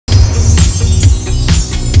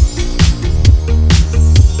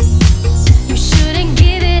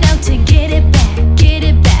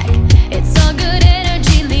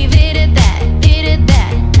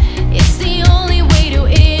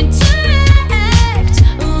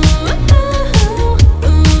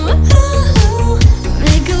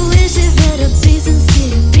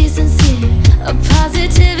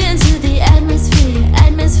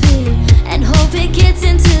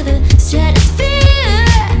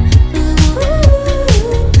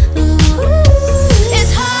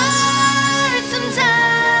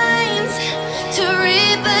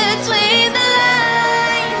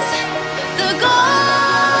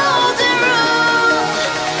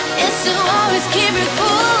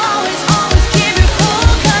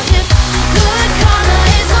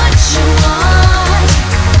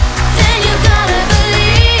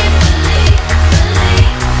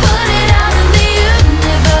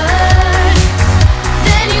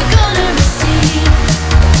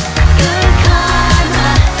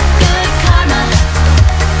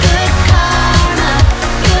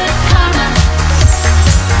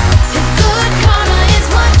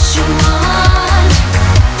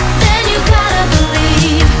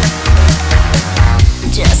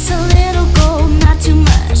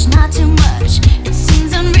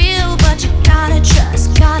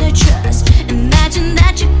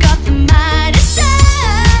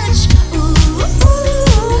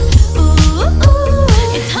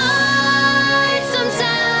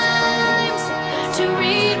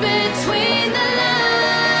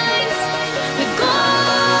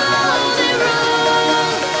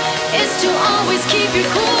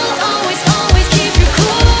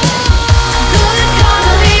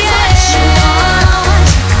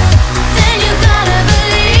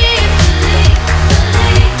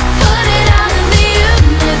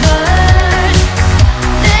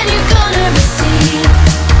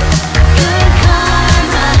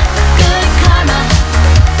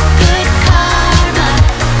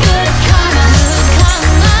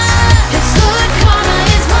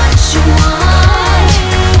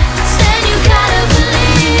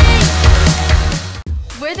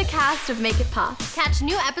cast of Make It Pop. Catch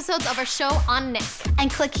new episodes of our show on Nick. And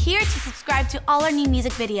click here to subscribe to all our new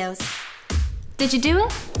music videos. Did you do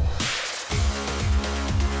it?